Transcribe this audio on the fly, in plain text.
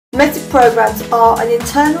Metaprograms are an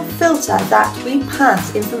internal filter that we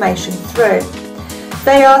pass information through.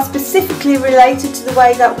 They are specifically related to the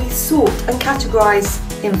way that we sort and categorize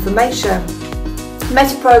information.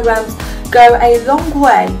 Metaprograms go a long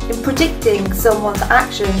way in predicting someone's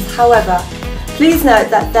actions. However, please note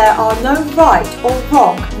that there are no right or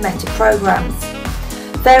wrong metaprograms.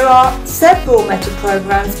 There are several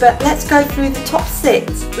metaprograms, but let's go through the top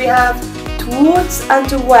 6. We have towards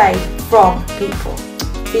and away from people,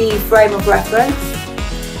 the frame of reference,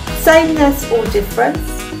 sameness or difference,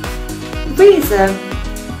 reason,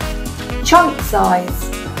 chunk size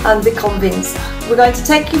and the convincer. We're going to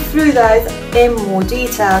take you through those in more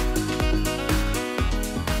detail.